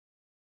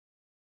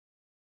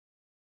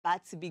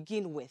But to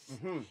begin with,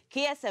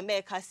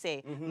 KSMA can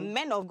say,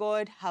 men of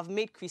God have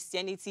made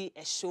Christianity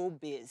a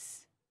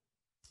showbiz.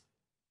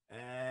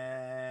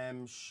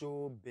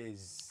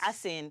 Showbiz.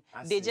 As in,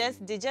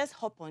 they just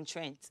hop on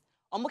trend.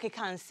 Omoke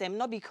can say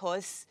not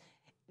because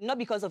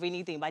of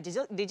anything, but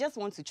they just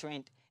want to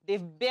trend.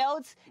 They've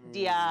built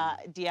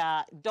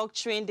their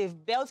doctrine,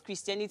 they've built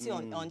Christianity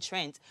on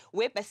trend.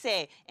 We per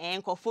se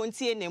and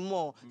kofonti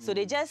anymore. So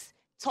they just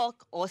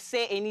talk or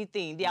say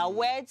anything. Their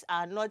words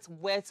are not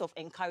words of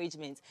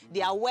encouragement.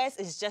 Their words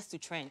is just to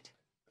trend.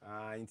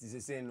 It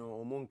is saying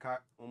no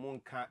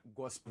omonka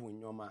gospel in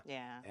your man.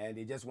 Yeah. And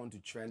they just want to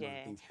trend on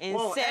things.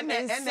 Because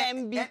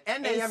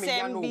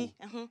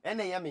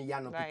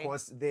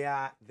they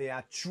are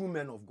true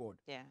men of God.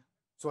 Yeah.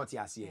 So what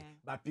you say.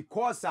 But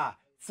because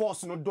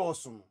force no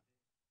dosun.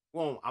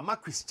 Well, I'm a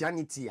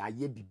Christianity a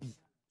ye bibi.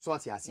 So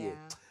what you say.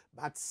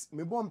 But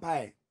me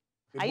bompai.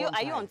 Are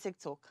you on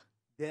TikTok?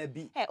 There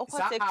be. Hey,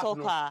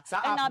 TikToker.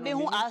 And I be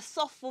who are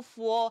suffer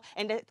for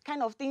and the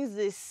kind of things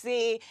they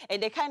say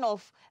and the kind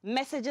of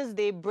messages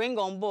they bring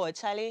on board.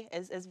 Charlie,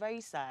 is very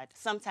sad.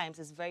 Sometimes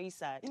it's very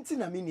sad. Inti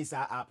mean is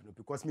a app no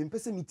because me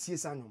pese me tie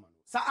sa no man.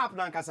 Sa app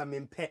na nkasa me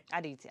mpe.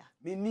 Aditia.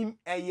 Me nim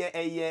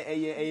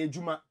eye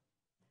juma.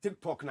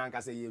 TikTok na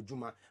nkasa eye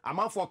juma.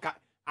 I'm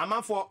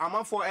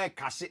for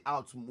cash it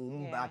out,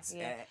 but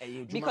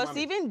because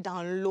even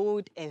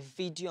download a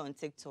video on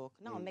TikTok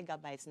now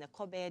megabytes in a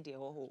cover the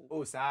whole.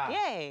 Oh, sir.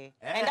 Yeah,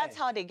 and that's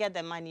how they get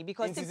the money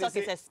because TikTok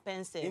is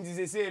expensive. And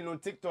they say no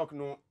TikTok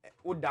no,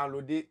 we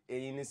download it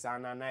in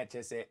sana na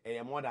say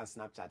more than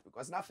Snapchat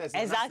because that first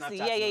exactly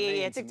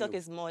yeah. TikTok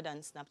is more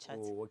than Snapchat.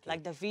 Oh, okay.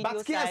 Like the video.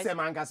 But KSM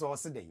ankasa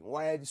also dey.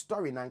 Why the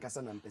story na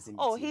ankasa na person.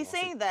 Oh, he's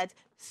saying that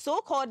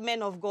so-called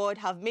men of God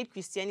have made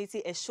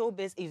Christianity a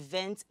showbiz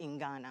event in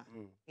Ghana.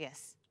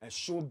 Yes. A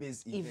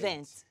showbiz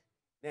event.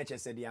 Nature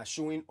said they are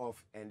showing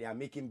off and they are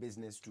making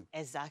business too.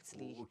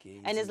 Exactly. Oh,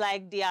 okay. And it's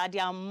like they are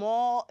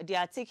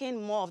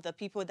taking more of the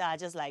people that are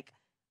just like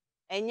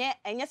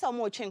it's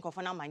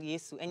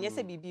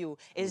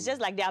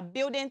just like they are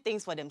building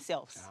things for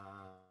themselves.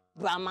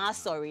 Brahma,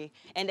 sorry.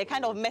 And the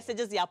kind of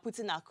messages they are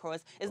putting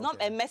across, it's not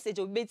a message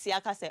of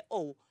say,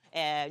 oh,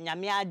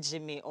 Nyamia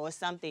Jimmy or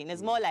something.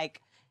 It's more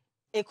like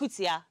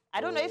Ekutia. I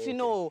don't know if you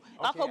know.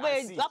 It's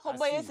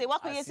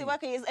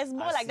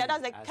more like that.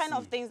 That's the kind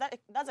of things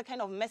that's the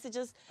kind of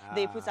messages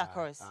they put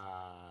across.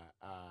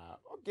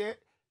 Okay.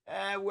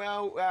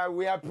 Well,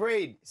 we are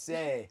prayed.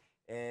 Say,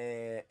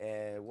 as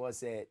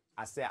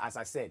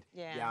I said,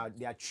 they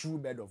are true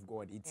men of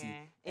God.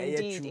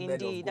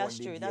 Indeed, that's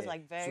true. That's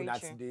like very true.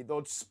 So that they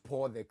don't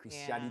spoil the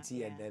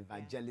Christianity and the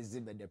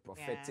evangelism and the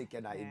prophetic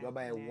and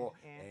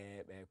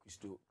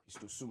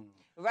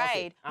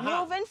Right.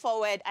 Moving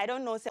forward, I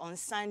don't know. Say on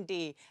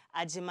Sunday,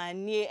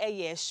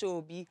 Ajimani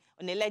show be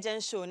on a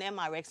legend show named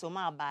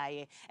Rexoma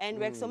Abaye, and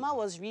Rexoma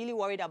was really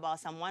worried about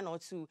some 1 or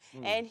 2,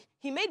 and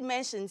he made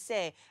mention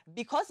say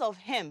because of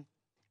him,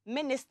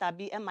 Minister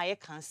be MIA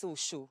cancel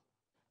show.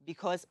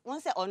 Because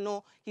once or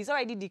no, he's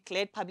already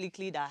declared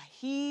publicly that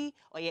he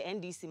or your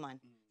NDC man.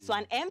 So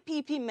an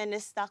MPP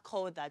minister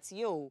called that,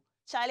 yo,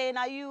 Charlie,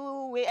 now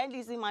you we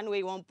NDC man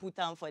we won't put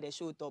down for the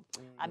show top.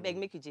 I beg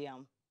make you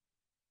JM.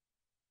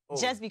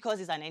 Just because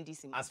he's an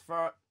NDC man. As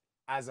far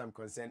as I'm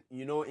concerned,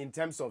 you know, in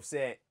terms of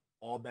say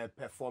or be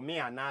performing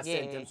and now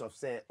say in terms of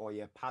say or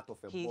you're part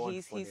of a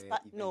board for the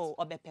event. No,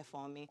 or be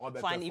performing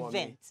for an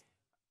event.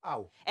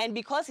 Ow. And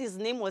because his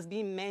name was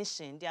being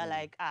mentioned, they're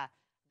like,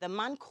 the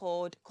man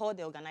called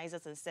the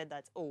organizers and said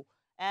that, oh,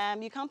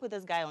 you can't put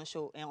this guy on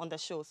the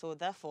show. So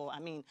therefore, I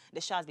mean,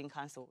 the show has been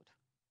cancelled.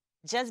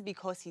 Just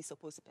because he's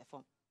supposed to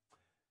perform.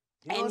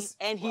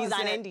 And he's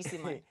an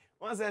NDC man.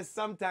 One says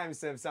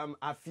sometimes some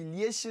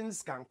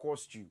affiliations can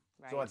cost you.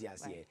 Right, so what you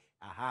say.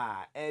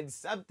 Aha. And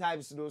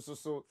sometimes, you know,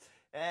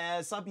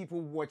 some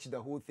people watch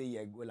the whole thing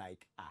and go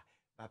like,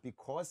 but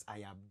because I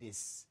am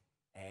this,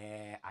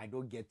 I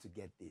don't get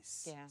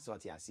this. Yeah. So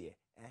what you say.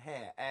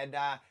 And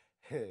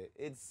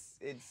it's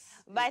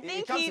but I think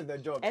it comes with the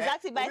job.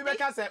 Exactly. But I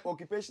think say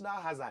occupational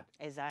hazard.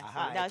 Exactly.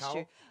 That's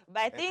true.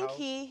 But I think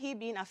he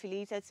being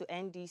affiliated to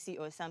NDC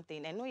or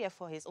something, and no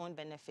for his own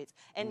benefits,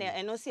 and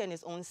no see on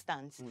his own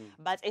stance.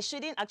 But it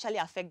shouldn't actually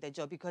affect the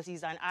job because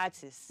he's an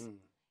artist.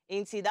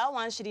 And see that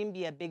one shouldn't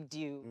be a big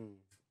deal.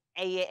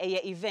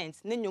 A event.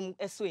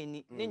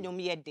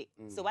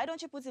 So why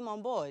don't you put him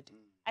on board?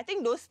 I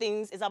think those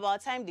things is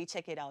about time they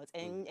check it out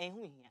and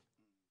who here.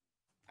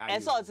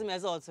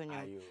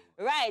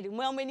 Right,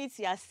 well, we need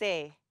to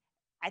say,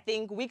 I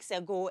think weeks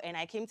ago, and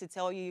I came to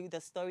tell you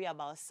the story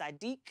about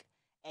Sadiq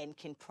and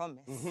King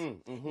Promise.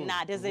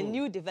 Now, there's a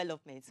new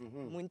development,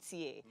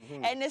 Muntie.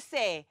 And they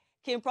say,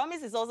 King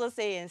Promise is also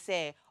saying,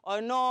 oh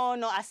no,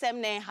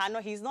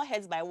 he's not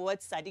hurt by what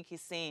Sadiq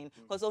is saying.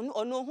 Because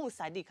oh no, who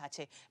Sadiq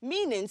actually?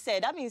 Meaning,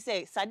 that means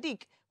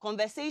Sadiq,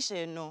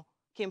 conversation, no.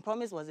 King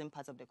Promise wasn't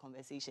part of the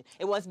conversation.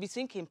 It was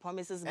between King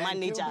Promise's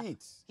manager.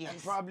 Yes.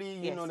 And probably,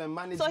 you know, the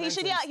management. So he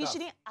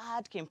shouldn't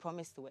add King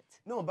Promise to it.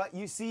 No, but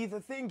you see, the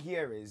thing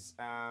here is,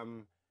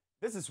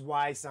 this is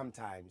why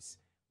sometimes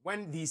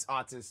when these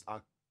artists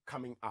are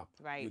coming up.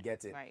 Right. You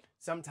get it? Right.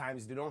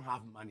 Sometimes they don't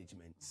have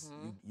management.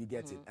 You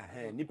get it?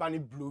 Nipa ni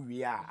blue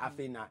ria.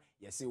 Afena,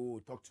 you say,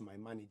 oh, talk to my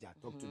manager,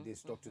 talk to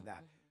this, talk to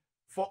that.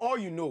 For all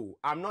you know,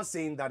 I'm not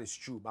saying that is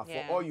true, but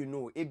for all you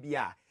know,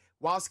 ABR,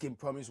 whilst King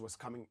Promise was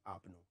coming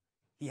up,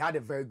 he had a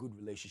very good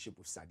relationship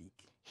with Sadiq.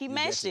 He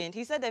mentioned,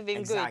 he said they've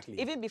been good,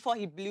 even before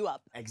he blew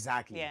up.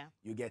 Exactly. Yeah.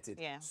 You get it?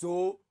 Yeah.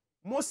 So,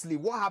 mostly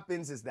what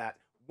happens is that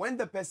when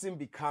the person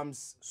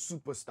becomes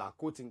superstar,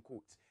 quote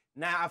unquote,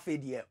 now I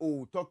feel,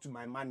 oh, talk to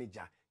my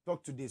manager,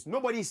 talk to this.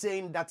 Nobody's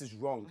saying that is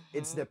wrong.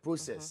 It's the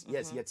process.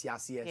 Yes,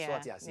 yes.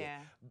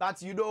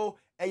 But you know,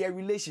 a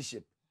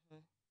relationship.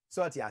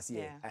 So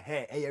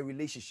a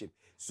relationship.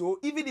 So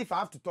even if I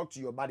have to talk to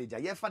your manager,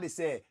 they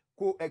say,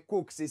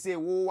 cook, say,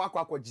 oh,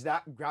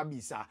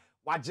 grabisa,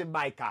 waje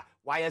biker,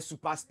 why a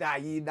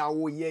superstar, ye now,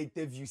 oh, yeah,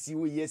 interview, see,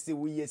 oh, yes,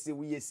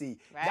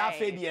 that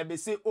fade,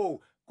 say, oh,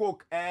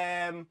 cook,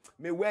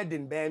 me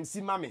wedding, bam,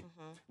 see, mommy.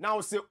 Now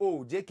say,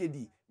 oh,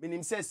 JKD,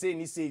 meaning say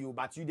ni say you,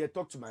 but you dey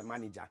talk to my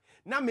manager.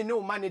 Now me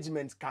know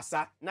management,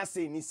 kasa, na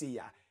say ni say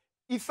ya.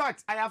 In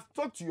fact, I have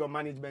talked to your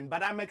management,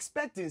 but I'm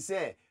expecting,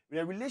 say,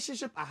 the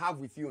relationship I have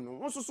with you,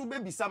 no, also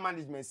baby some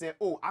management say,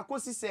 oh, I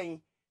could say,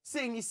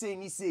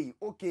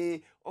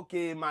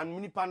 okay, man,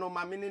 munipano,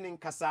 ma meaning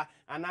kasa,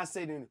 and I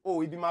said,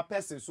 oh, it be my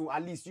person, so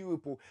at least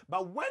you will.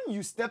 But when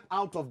you step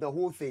out of the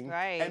whole thing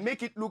and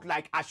make it look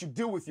like I should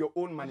deal with your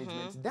own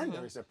management, then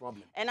there is a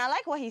problem. And I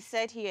like what he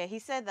said here. He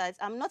said that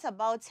I'm not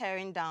about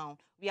tearing down.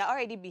 We are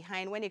already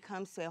behind when it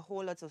comes to a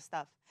whole lot of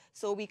stuff.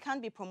 So we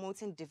can't be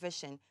promoting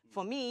division.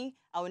 For me,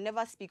 I will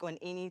never speak on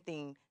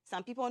anything.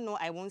 Some people know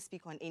I won't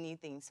speak on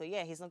anything. So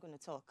yeah, he's not going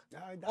to talk.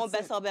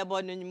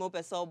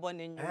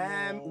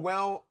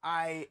 Well,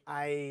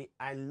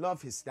 I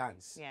love his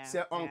stance. Yeah.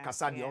 Say on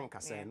kasa on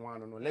kasa and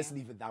no. Let's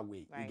leave it that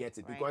way. You get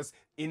it? Because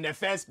in the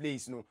first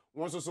place, no,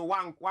 once also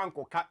one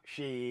koka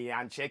she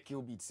and check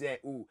you beat say,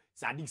 oh,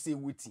 Sadiq say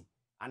witty.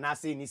 And I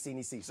say, ni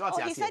say. So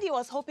he said he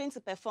was hoping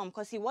to perform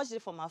because he watched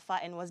it from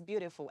afar and it was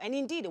beautiful. And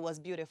indeed, it was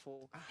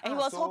beautiful. And he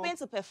was hoping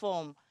to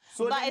perform.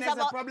 So but then there's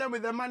a problem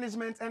with the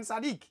management and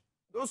Sadiq.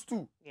 Those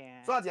two.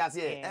 Yeah. So I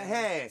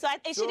say, So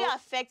it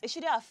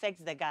shouldn't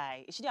affect the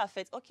guy. It shouldn't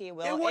affect. Okay,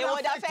 well, it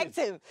would affect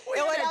him. It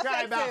would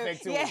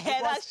affect him.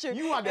 Yeah, that's true.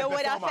 You are the it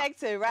would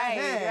affect him.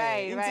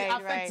 Right.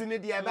 Affecting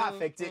it,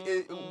 affect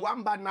it.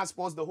 One bad man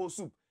spoils the whole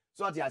soup.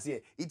 So I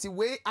say, it's a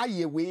way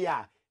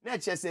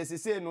Nature says,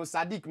 no,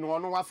 Sadiq, no,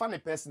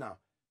 wafane personal.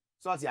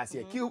 So I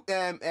say,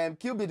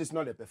 Kilbid is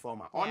not a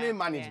performer, only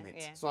management.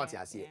 So I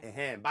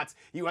say, but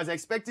he was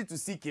expected to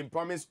see King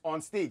Promise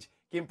on stage.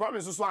 King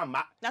Promise was one.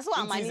 That's what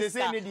I'm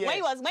saying. When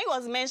he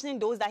was mentioning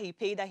those that he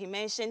paid, that he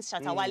mentioned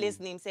Shatawale's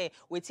name, say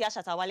Wetia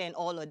Shatawale and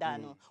all of that.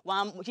 No,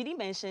 he didn't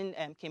mention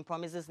King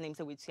Promise's name,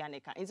 say Wetia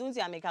Neka. In Zunzi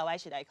America, why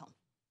should I come?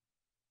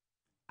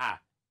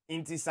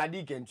 Into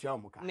Sadiq and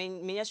Chiamuka.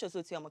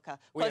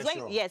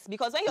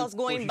 Because when he was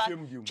going back,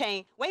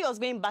 when he was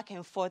going back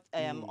and forth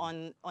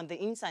on the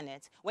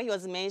internet, when he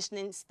was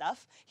mentioning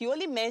stuff, he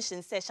only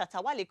mentioned say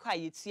Shatawale cry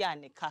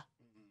Neka.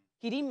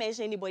 He didn't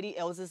mention anybody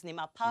else's name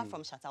apart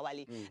from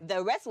Shatawale.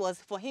 The rest was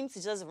for him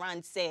to just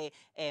run, say,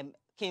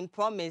 King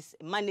Promise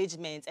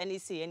management, and he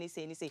say, and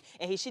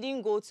he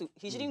shouldn't go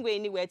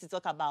anywhere to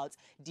talk about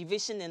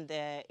division in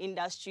the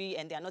industry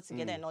and they are not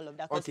together and all of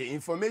that. Okay,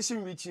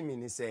 information reaching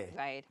me, say,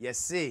 right? Yes,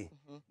 say,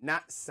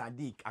 not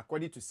Sadiq.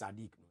 According to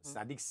Sadiq,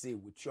 Sadiq say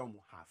with your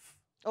half.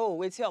 Oh,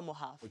 with your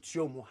half. With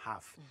your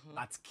half.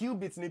 But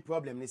Kilbit's any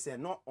problem. They say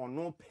no or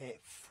no pay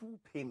full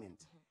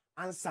payment.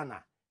 Answer na.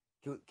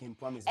 King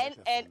Promise.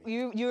 And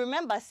you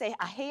remember say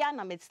Aheya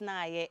na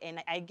metnaye,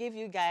 and I gave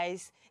you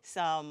guys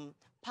some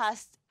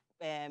past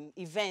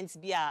events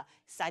via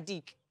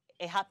Sadiq.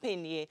 It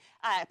happened here.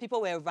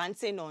 People were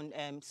ranting on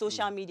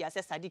social media,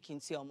 said Sadiq in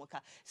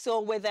Tiomoka. So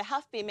with the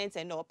half payment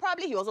and all,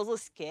 probably he was also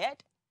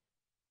scared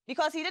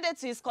because he did it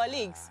to his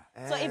colleagues.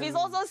 So if he's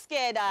also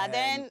scared,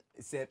 then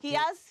he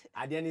has.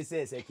 I didn't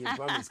say King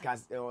Promise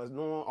because there was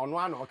no on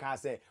one or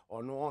say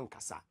or no on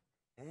Kasa.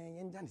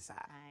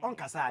 On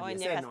Kasa, I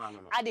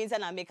didn't say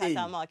make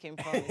a King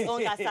Promise.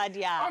 On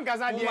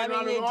Kasa,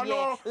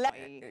 no.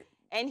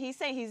 And he's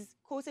saying, he's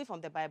quoting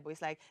from the Bible.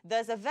 It's like,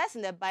 there's a verse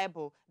in the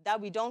Bible that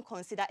we don't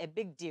consider a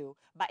big deal,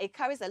 but it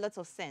carries a lot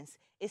of sense.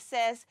 It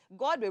says,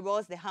 God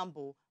rewards the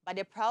humble, but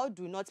the proud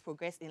do not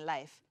progress in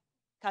life.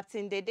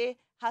 Captain Dede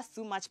has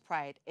too much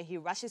pride, and he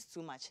rushes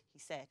too much, he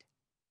said.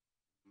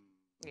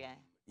 Yeah.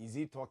 Is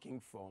he talking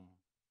from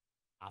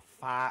a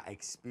far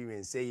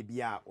experience? Say,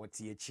 bia or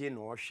chin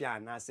or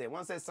shan. I say,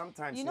 one says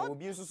sometimes you will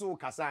be so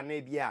kasa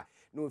nebia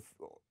no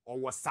or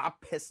was a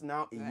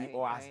personal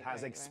or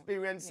has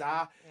experienced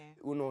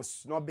you know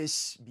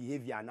snobbish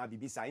behavior na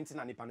bibisa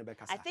internet panel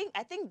kasa.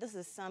 I think this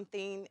is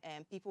something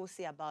people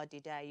say about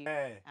Dida.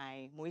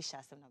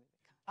 Moisha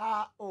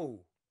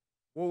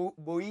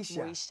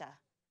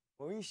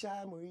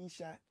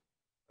Moisha.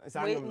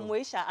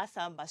 Moisha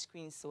Asamba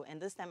screen so, and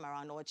this time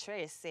around or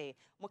tray say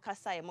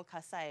Mokasai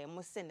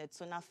mo send it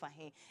to na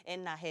fahin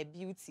and na her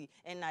beauty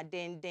and na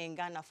den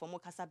Ghana for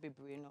Mokasa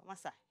Bebrino.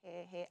 Masa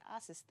her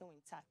ass is still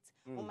intact.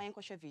 My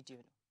video.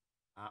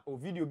 Oh,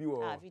 video bi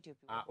wo. Video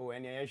bi. Oh,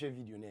 any I share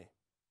video ne.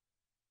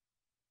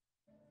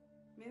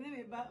 Me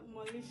name ba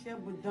Molisha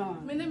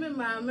Budon. Me name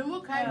ma me mo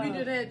kai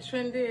video na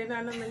trendy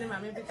na me name ma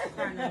me bi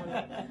kan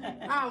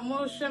na.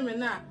 Mo hwe me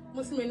na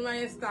mo se me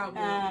no style.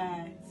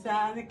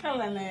 Sa ne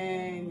kala na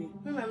ni.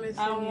 Me ma me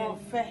so. Awo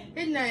fe.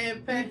 Ina ye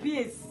pe.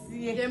 PS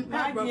ye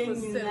pa bro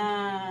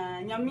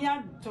na nyame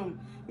adom.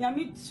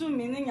 Nyame tu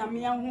me ne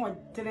nyame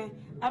ahoɔdere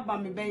aba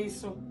me bɛyi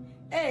so.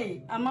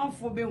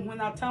 Amanfo be hu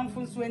na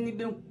tamfo so ani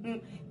be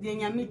hu de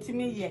nyame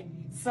timi ye.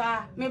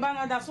 Sa me ba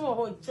na da so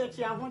ho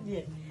chechi aho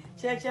de.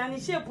 Chechi ani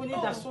shape ni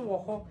da so wo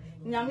ho.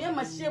 Nyame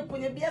ma shape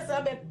ni bia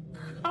sa be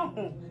ka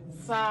ho.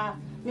 Sa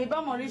me ba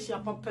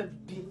Mauritia papa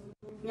bi.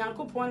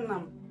 Nyankopon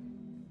nam.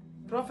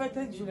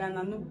 Prophet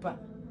Juliana Nuba.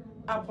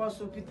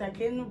 Apostle Peter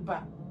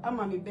Kenuba.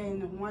 Ama me be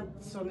no ho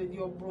so no de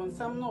obron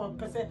sam no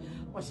pese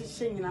o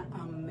hyehye nyina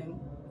amen.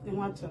 Ne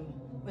ho ato no.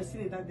 Wasi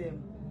ni da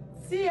dem.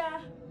 See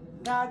ya.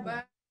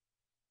 God.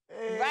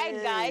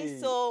 Right,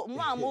 guys. So,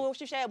 Mamo,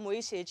 she share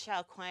Moishe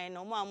Chakwan.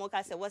 No, Mamo,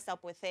 say what's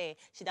up with her?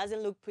 She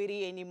doesn't look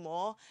pretty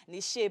anymore.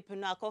 Ni shape,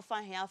 no, I can't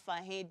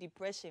find her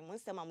depression.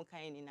 Most of Mamu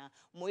kainina.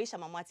 Moisha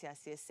Mamati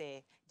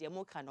say, the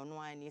Moka no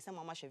one. Ni some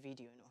Mama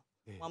video no.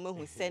 Mama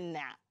who send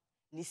na.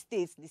 Ni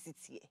states, ni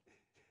city.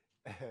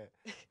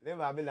 Ne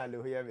mama na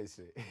lo here me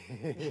say.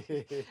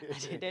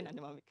 I didn't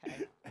know Mama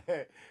kain.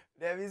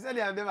 There is any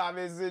of them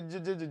mama say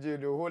juju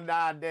no ho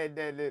na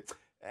de.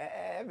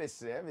 Me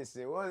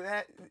say.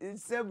 Well,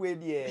 it's same way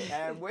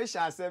there. We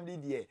shall assembly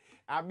there.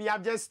 I'm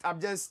just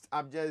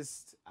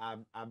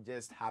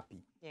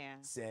happy.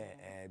 Yeah. Say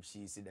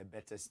she's in a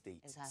better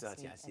state.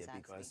 Exactly.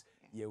 Because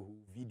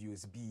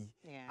videos be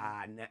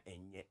na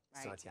enye.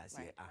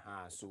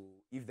 So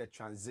if the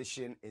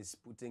transition is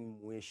putting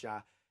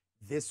Moesha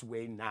this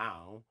way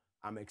now,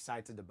 I'm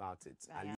excited about it.